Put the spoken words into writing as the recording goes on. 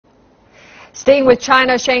Staying with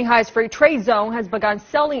China, Shanghai's Free Trade Zone has begun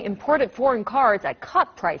selling imported foreign cars at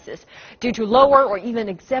cut prices due to lower or even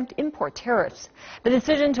exempt import tariffs. The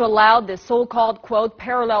decision to allow this so-called, quote,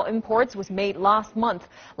 parallel imports was made last month.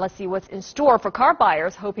 Let's see what's in store for car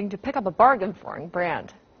buyers hoping to pick up a bargain foreign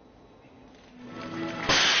brand.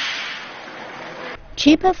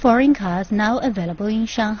 Cheaper foreign cars now available in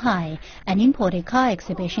Shanghai. An imported car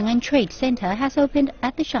exhibition and trade center has opened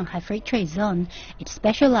at the Shanghai Free Trade Zone. It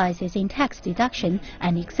specializes in tax deduction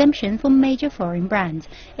and exemption for major foreign brands.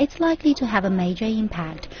 It's likely to have a major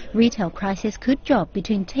impact. Retail prices could drop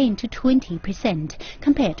between 10 to 20%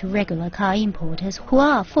 compared to regular car importers who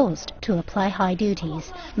are forced to apply high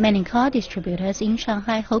duties. Many car distributors in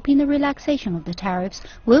Shanghai hoping the relaxation of the tariffs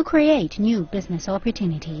will create new business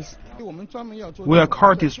opportunities. We are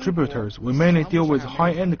car distributors. We mainly deal with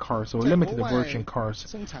high-end cars or limited version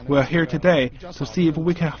cars. We are here today to see if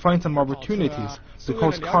we can find some opportunities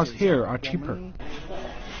because cars here are cheaper.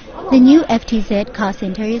 The new FTZ car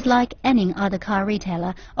center is like any other car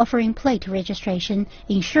retailer, offering plate registration,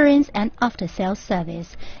 insurance and after-sales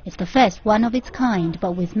service. It's the first one of its kind,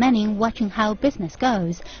 but with many watching how business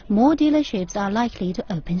goes, more dealerships are likely to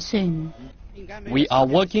open soon. We are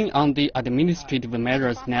working on the administrative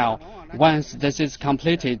measures now. Once this is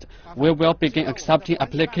completed, we will begin accepting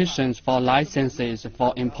applications for licenses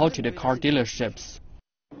for imported car dealerships.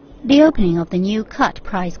 The opening of the new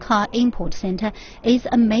cut-price car import center is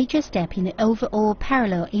a major step in the overall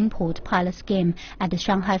parallel import pilot scheme at the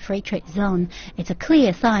Shanghai Free Trade Zone. It's a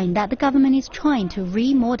clear sign that the government is trying to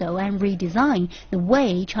remodel and redesign the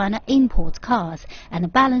way China imports cars and the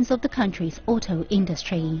balance of the country's auto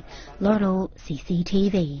industry. Laurel,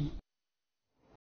 CCTV.